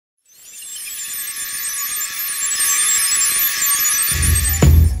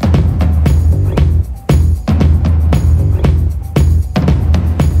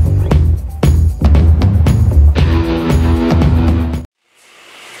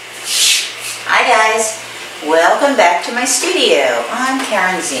Welcome back to my studio. I'm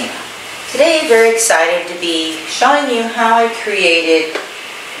Karen Zima. Today, very excited to be showing you how I created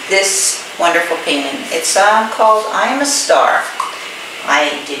this wonderful painting. It's called I Am a Star.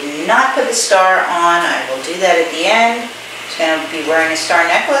 I did not put the star on. I will do that at the end. It's going to be wearing a star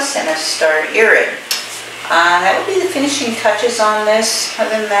necklace and a star earring. That will be the finishing touches on this. Other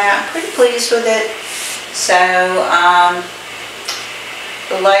than that, I'm pretty pleased with it. So,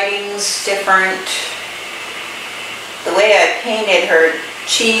 the lighting's different. The way I painted her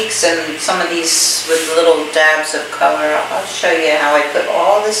cheeks and some of these with little dabs of color, I'll show you how I put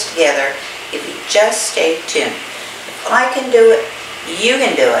all this together if you just stay tuned. If I can do it, you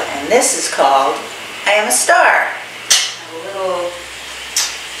can do it. And this is called I Am a Star. A little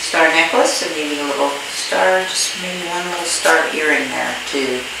star necklace and maybe a little star, just maybe one little star earring there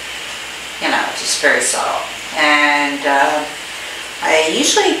too. You know, just very subtle. And I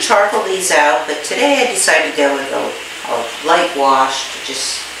usually charcoal these out, but today I decided to go with a light wash,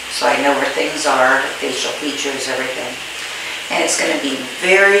 just so I know where things are, the facial features, everything. And it's going to be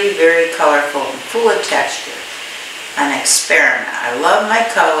very, very colorful and full of texture. An experiment. I love my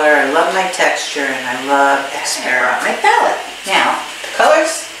color, I love my texture, and I love experiment. My palette. Now, the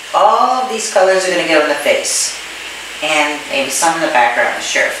colors, all of these colors are going to go in the face. And maybe some in the background,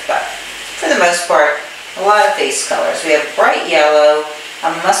 sure, but for the most part, a lot of face colors. We have bright yellow, a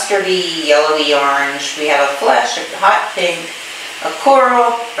mustardy yellowy orange, we have a flesh, a hot pink, a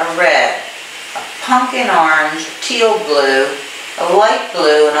coral, a red, a pumpkin orange, a teal blue, a light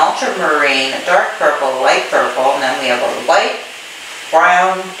blue, an ultramarine, a dark purple, a light purple, and then we have a white,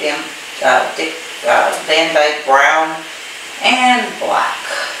 brown, Van Dyke brown, and black.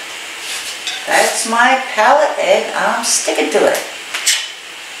 That's my palette, and I'm sticking to it.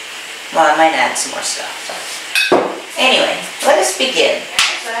 Well, I might add some more stuff. So. Anyway, let us begin.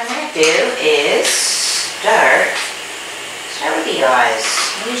 What I'm going to do is start with the eyes.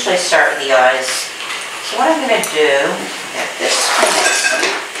 I usually start with the eyes. So what I'm going to do, get this mixing.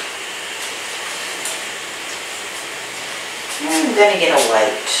 I'm going to get a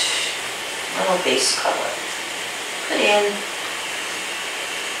white, a little base color. Put in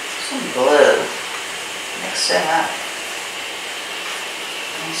some blue. Mix it up.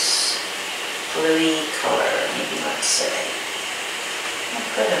 Nice bluey color, maybe let's say. I'll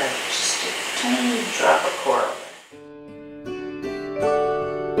put just a tiny drop of coral.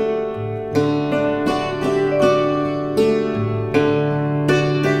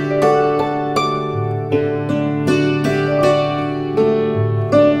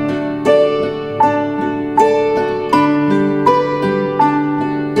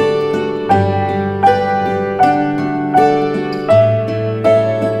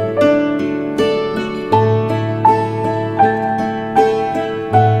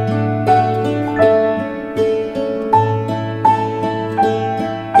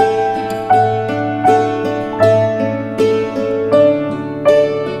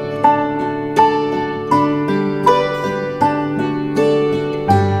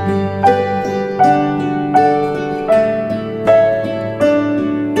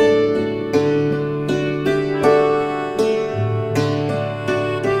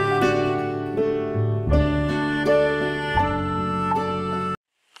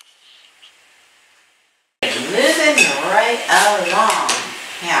 Right along.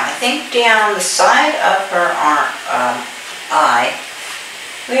 Now, I think down the side of her eye,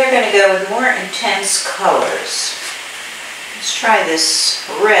 we are going to go with more intense colors. Let's try this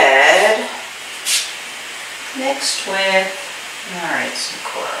red mixed with, alright, some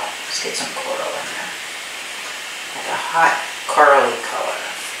coral. Let's get some coral in there. Like a hot corally color.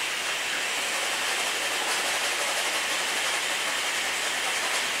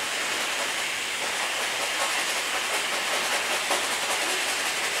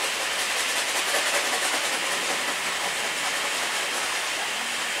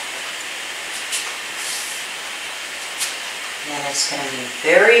 And it's going to be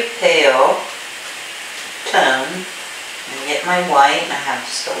very pale tone. And get my white, and I have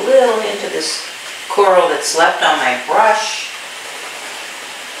just a little hint of this coral that's left on my brush.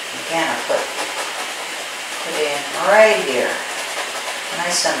 Again, I put it in right here,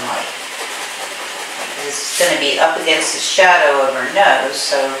 nice and light. It's going to be up against the shadow of her nose,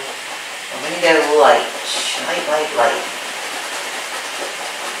 so I'm going to go light, light, light, light.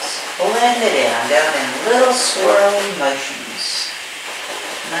 Blend it in. I'm going in little swirly motions.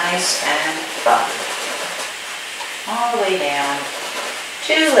 Nice and fun. All the way down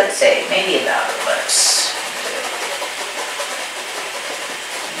to, let's say, maybe about her lips.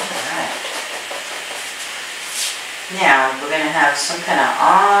 Alright. Now, we're going to have some kind of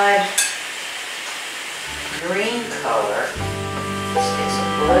odd green color. Let's get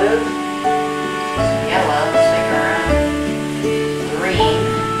some blue, some yellow, let's make around green.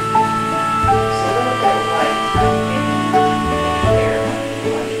 It's a little bit of white, maybe there,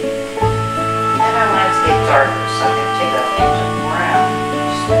 white. Then I want it to get darker, so I'm going to take a hint of brown.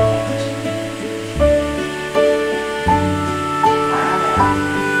 Just a hint. Brown there.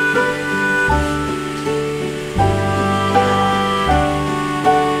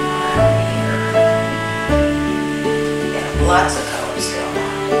 Lots of colors going on.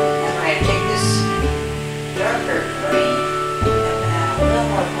 And I'm going to take this darker green and add a little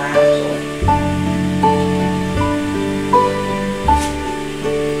more brown to it.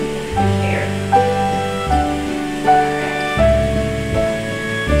 Here. Alright.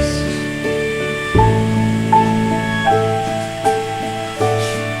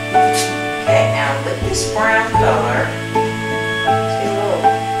 Okay, now with this brown color, let's get a little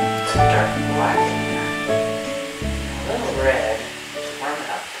dark black in here. Red to warm it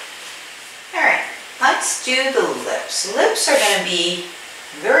up. Alright, let's do the lips. Lips are going to be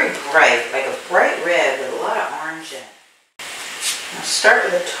very bright, like a bright red with a lot of orange in it. I'll start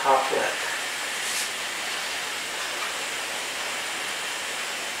with the top lip.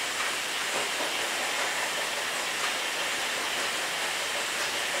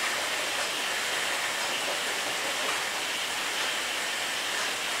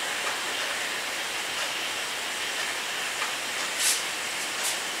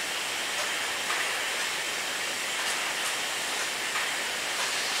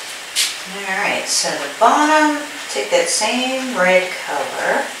 Alright, so the bottom, take that same red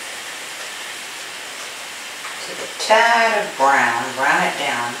color, take a tad of brown, brown it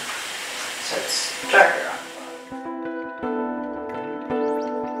down so it's darker on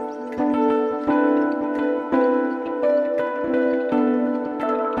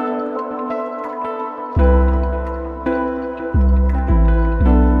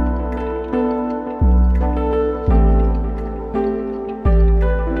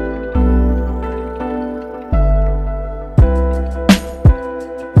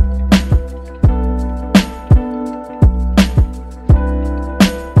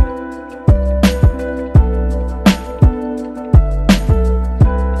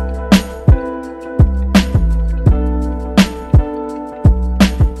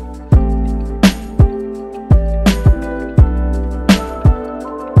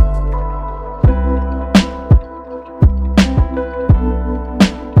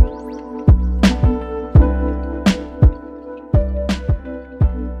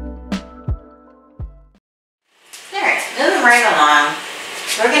the right along.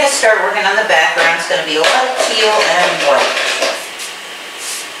 We're going to start working on the background. It's going to be a lot of teal and white.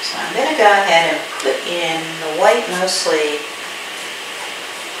 So I'm going to go ahead and put in the white mostly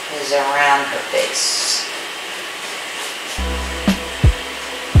is around her face.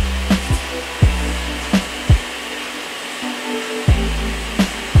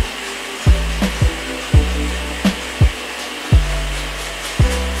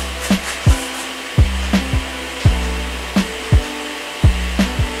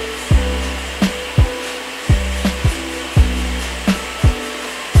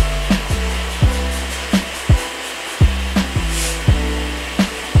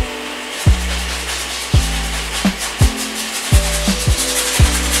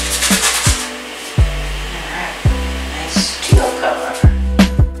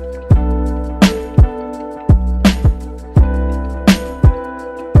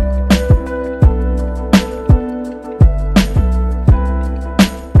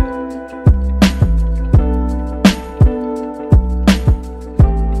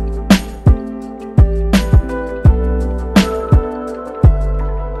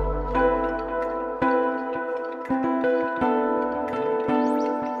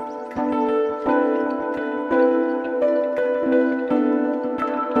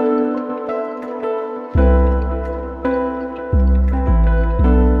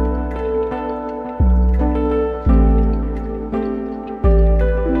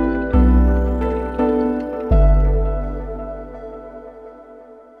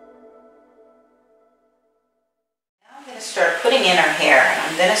 Start putting in her hair, and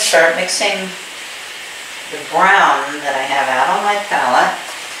I'm going to start mixing the brown that I have out on my palette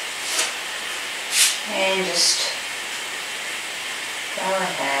and just go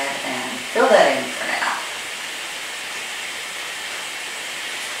ahead and fill that in for now.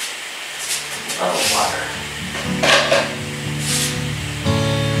 A little water.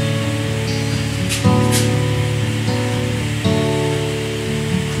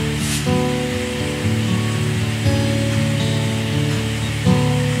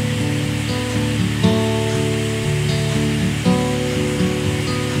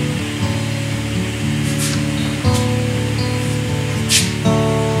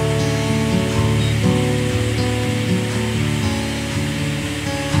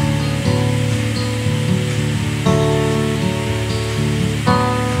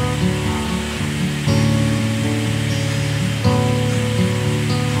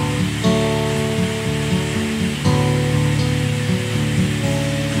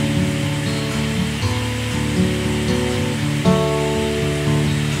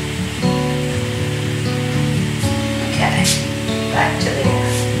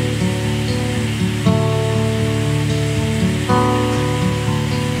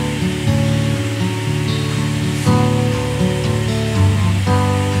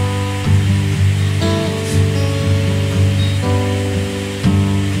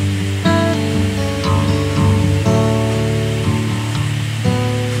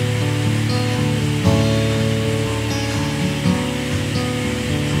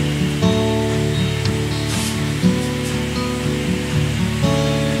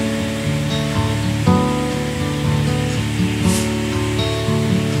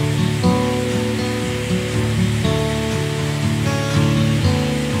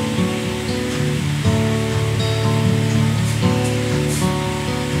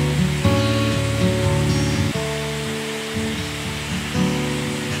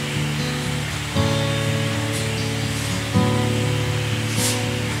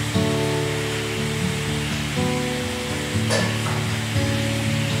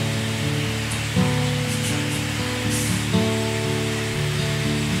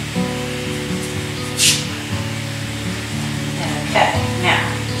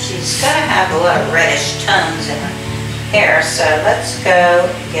 she's gonna have a lot of reddish tones in her hair, so let's go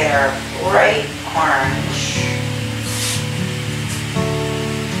get our bright orange.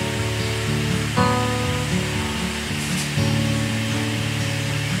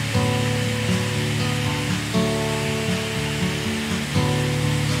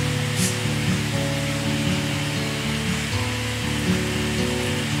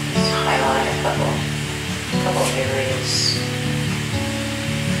 Let's highlight a couple areas.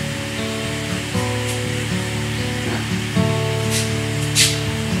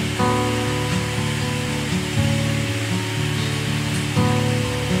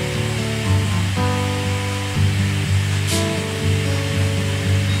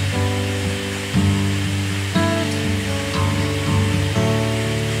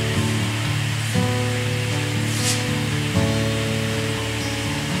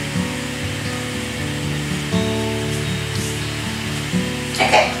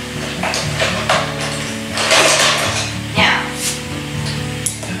 Okay. Now,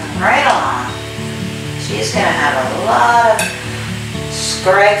 right along, she's going to have a lot of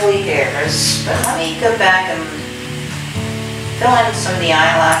scraggly hairs, but let me go back and fill in some of the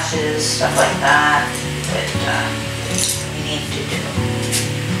eyelashes, stuff like that we need to do.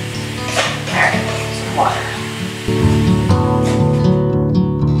 Alright, some water.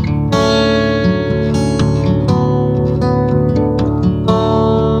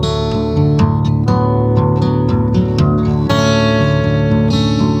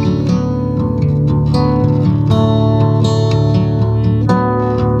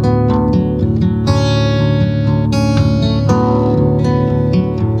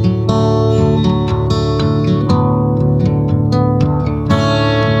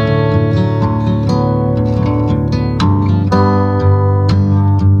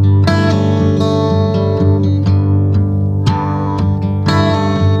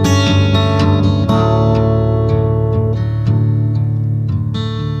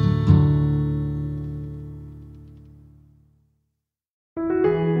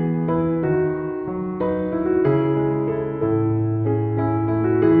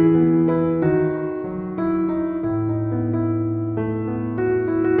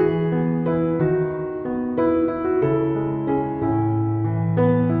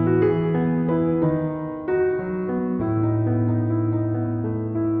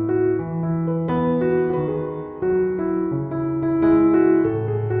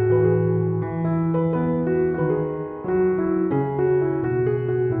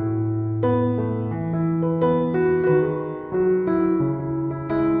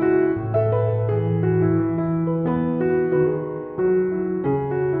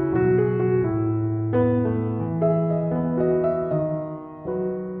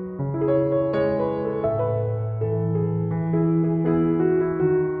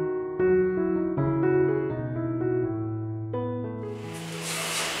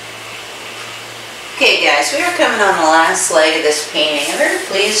 Okay guys, we are coming on the last leg of this painting. I'm very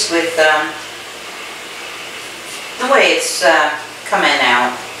pleased with the way it's coming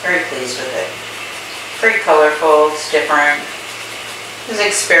out. Very pleased with it. Very colorful, it's different. I was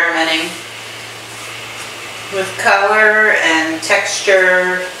experimenting with color and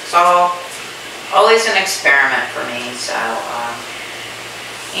texture. It's always an experiment for me. So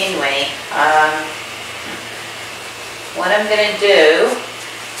anyway, what I'm going to do,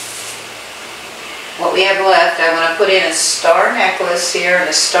 what we have left, I want to put in a star necklace here and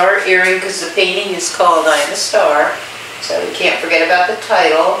a star earring because the painting is called I Am a Star. So we can't forget about the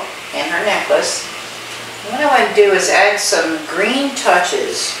title and her necklace. What I want to do is add some green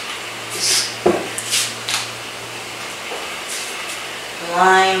touches. Just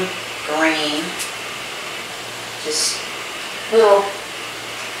lime green. Just little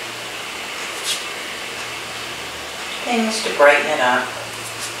things to brighten it up.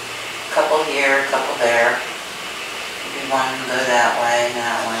 A couple here, a couple there. Maybe one go that way,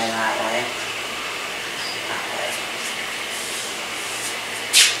 that way, that way. That way.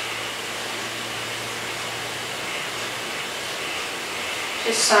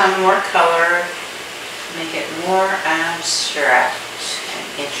 Just some more color, make it more abstract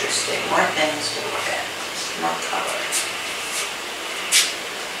and interesting. More things to look at. More color.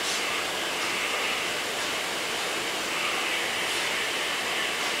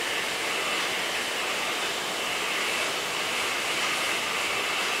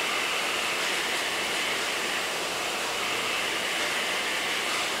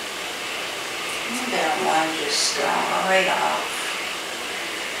 That one just go right off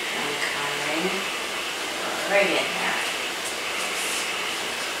and coming right in there.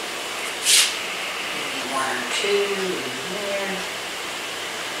 Maybe one or two in here.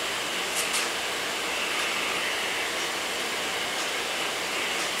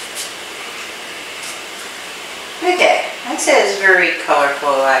 say it's very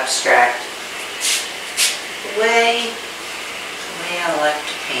colorful, abstract. The way I like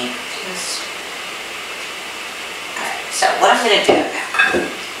to paint. Alright, so what I'm going to do now,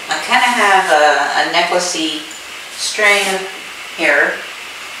 I kind of have a necklacey string here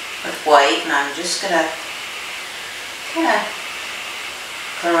with white, and I'm just going to kind of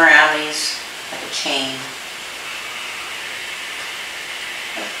go around these like a chain.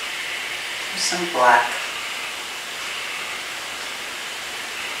 With some black.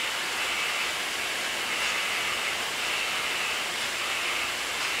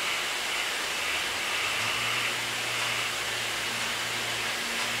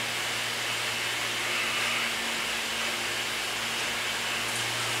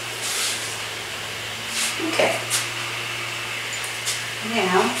 Okay.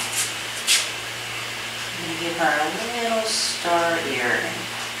 Now, I'm going to give her a little star earring.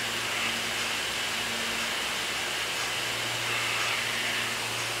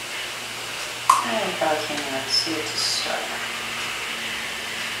 I probably can't even see it to start.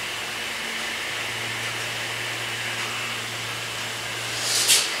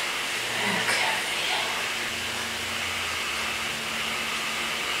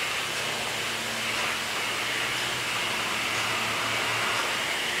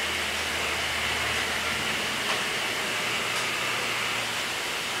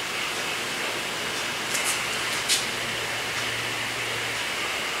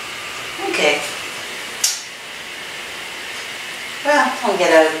 Okay. Well, I'll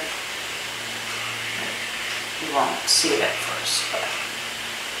get a, you won't see it at first, but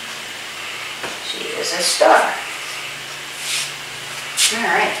she is a star.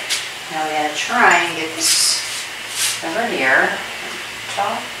 Alright, now we're going to try and get this over here on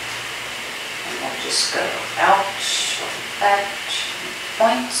top, and we'll just go out like that,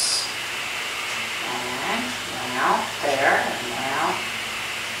 points, and one out there, and one out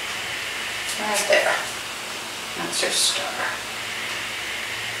right there. That's our star.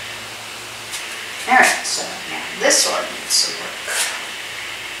 Alright, so now this one needs to work.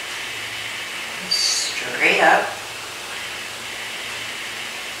 Straight up.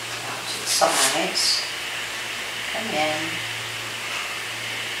 Out to the sides. Come in.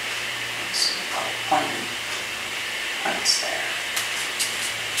 Some little points there.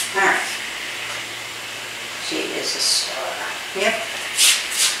 Alright. She is a star. Yep.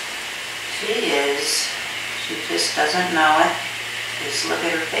 She is. She just doesn't know it. Just look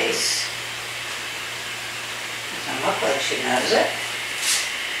at her face. Doesn't look like she knows it.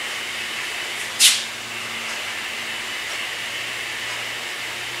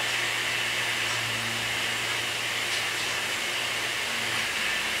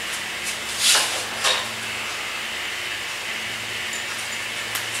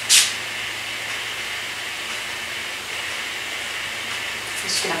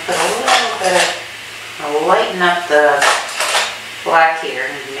 Just going to put a little bit of, I'll lighten up the black here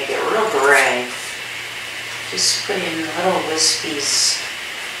and make it real gray. Just put in little wispies,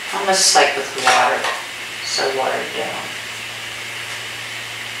 almost like with water, so watered down.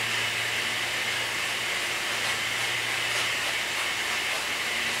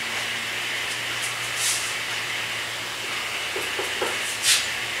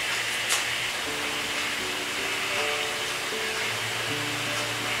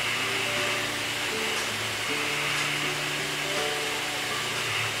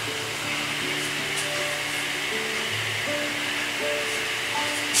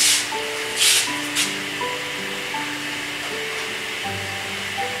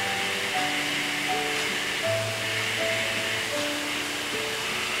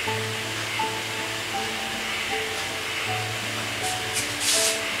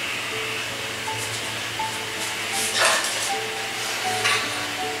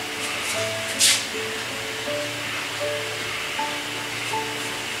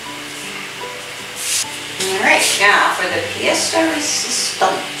 Alright, now for the pièce de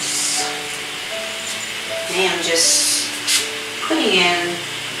résistance. I am just putting in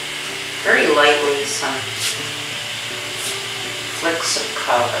very lightly some flicks of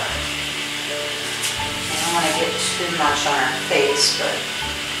color. I don't want to get too much on her face, but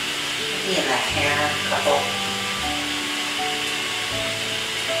maybe in the hair, a couple.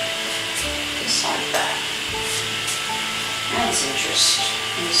 Just like that. That's interesting.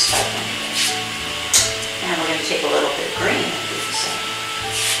 Stuff in there. And we're going to take a little bit of green and do the same.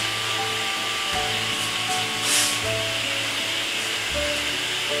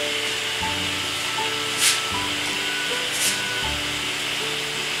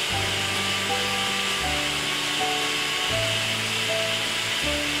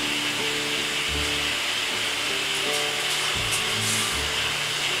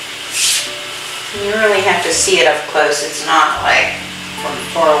 You really have to see it up close. It's not like from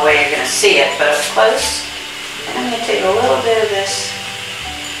far away you're going to see it, but up close. And I'm going to take a little bit of this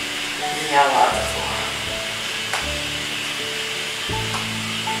yellow.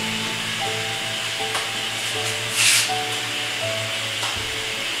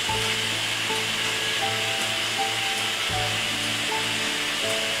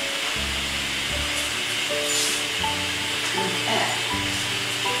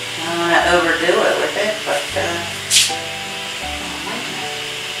 I don't want to overdo it with it, but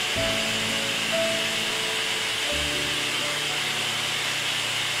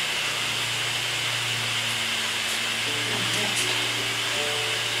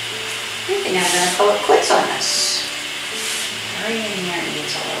I think I'm going to call it quits on this. Right in there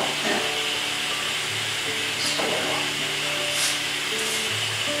needs a little bit. Just a little.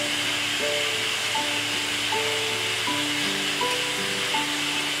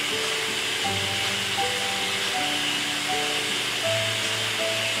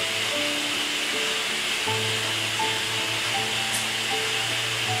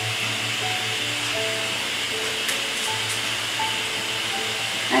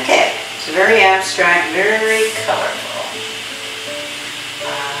 Okay, it's very abstract, very colorful.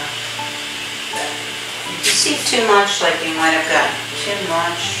 If you see too much, like you might have gotten too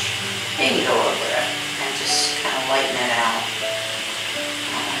much, you can go over it and just kind of lighten it out.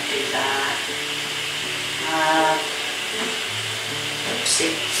 I don't want to do that.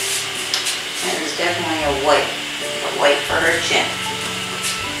 Oopsie. That is definitely a white for her chin.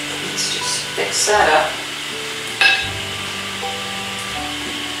 Let's just fix that up.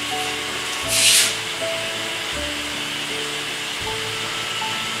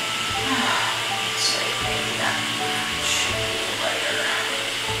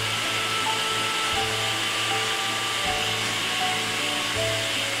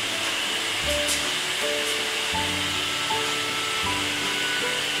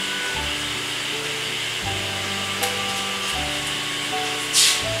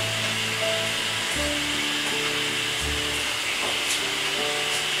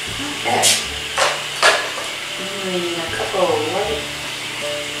 Okay. We need a couple of white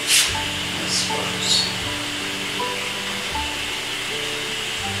spokes.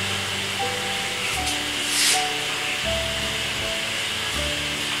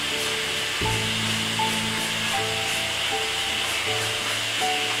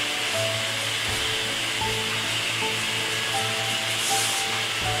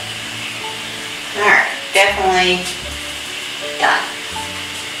 Alright, definitely done.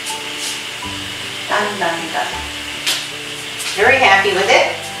 Done. Very happy with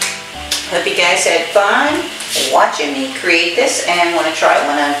it. Hope you guys had fun watching me create this and want to try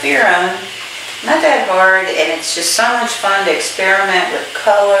one on for your own. Not that hard, and it's just so much fun to experiment with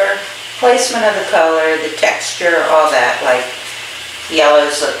color, placement of the color, the texture, all that. Like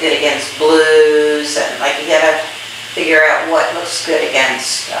yellows look good against blues, and like you gotta figure out what looks good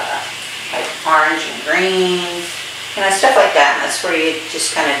against like orange and green, stuff like that. And that's where you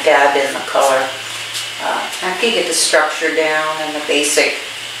just kind of dab in the color. After you get the structure down and the basic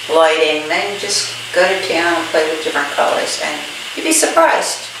lighting, then you just go to town and play with different colors, and you'd be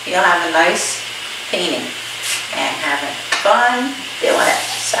surprised. You'll have a nice painting and having fun doing it.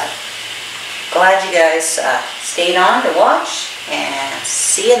 So glad you guys stayed on to watch, and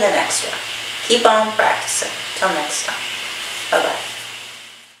see you in the next one. Keep on practicing. Till next time. Bye-bye.